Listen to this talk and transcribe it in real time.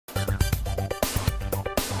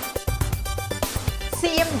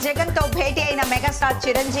CM Jagan తో భేటీ అయిన megastar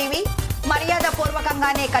Chiranjeevi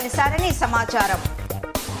మర్యాదపూర్వకంగానే కలిశారని సమాచారం.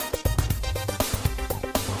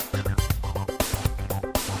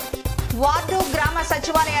 వార్డు గ్రామ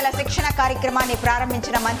సచివాలయాల శిక్షణ కార్యక్రమాన్ని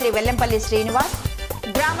ప్రారంభించిన మంత్రి వెల్లంపల్లి శ్రీనివాస్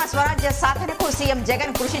గ్రామ స్వరాజ్య సాధనకు సీఎం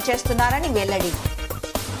జగన్ కృషి చేస్తున్నారని వెల్లడి.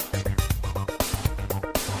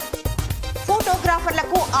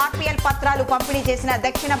 ఫోటోగ్రాఫర్లకు ఆర్పీఎల్ పత్రాలు పంపిణీ చేసిన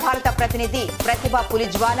దక్షిణ భారత ప్రతినిధి ప్రతిభ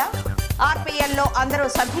పులిజ్వాలా ఆర్పీఎల్లో అందరూ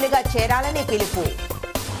సభ్యులుగా చేరాలని పిలుపు.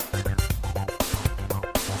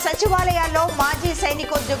 సచివాలయాల్లో మాజీ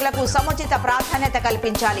సైనికోద్యోగులకు సముచిత ప్రాధాన్యత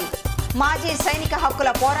కల్పించాలి. మాజీ సైనిక హక్కుల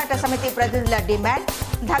పోరాట సమితి ప్రతినిధుల డిమాండ్.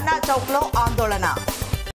 ధర్నా చౌక్ లో ఆందోళన.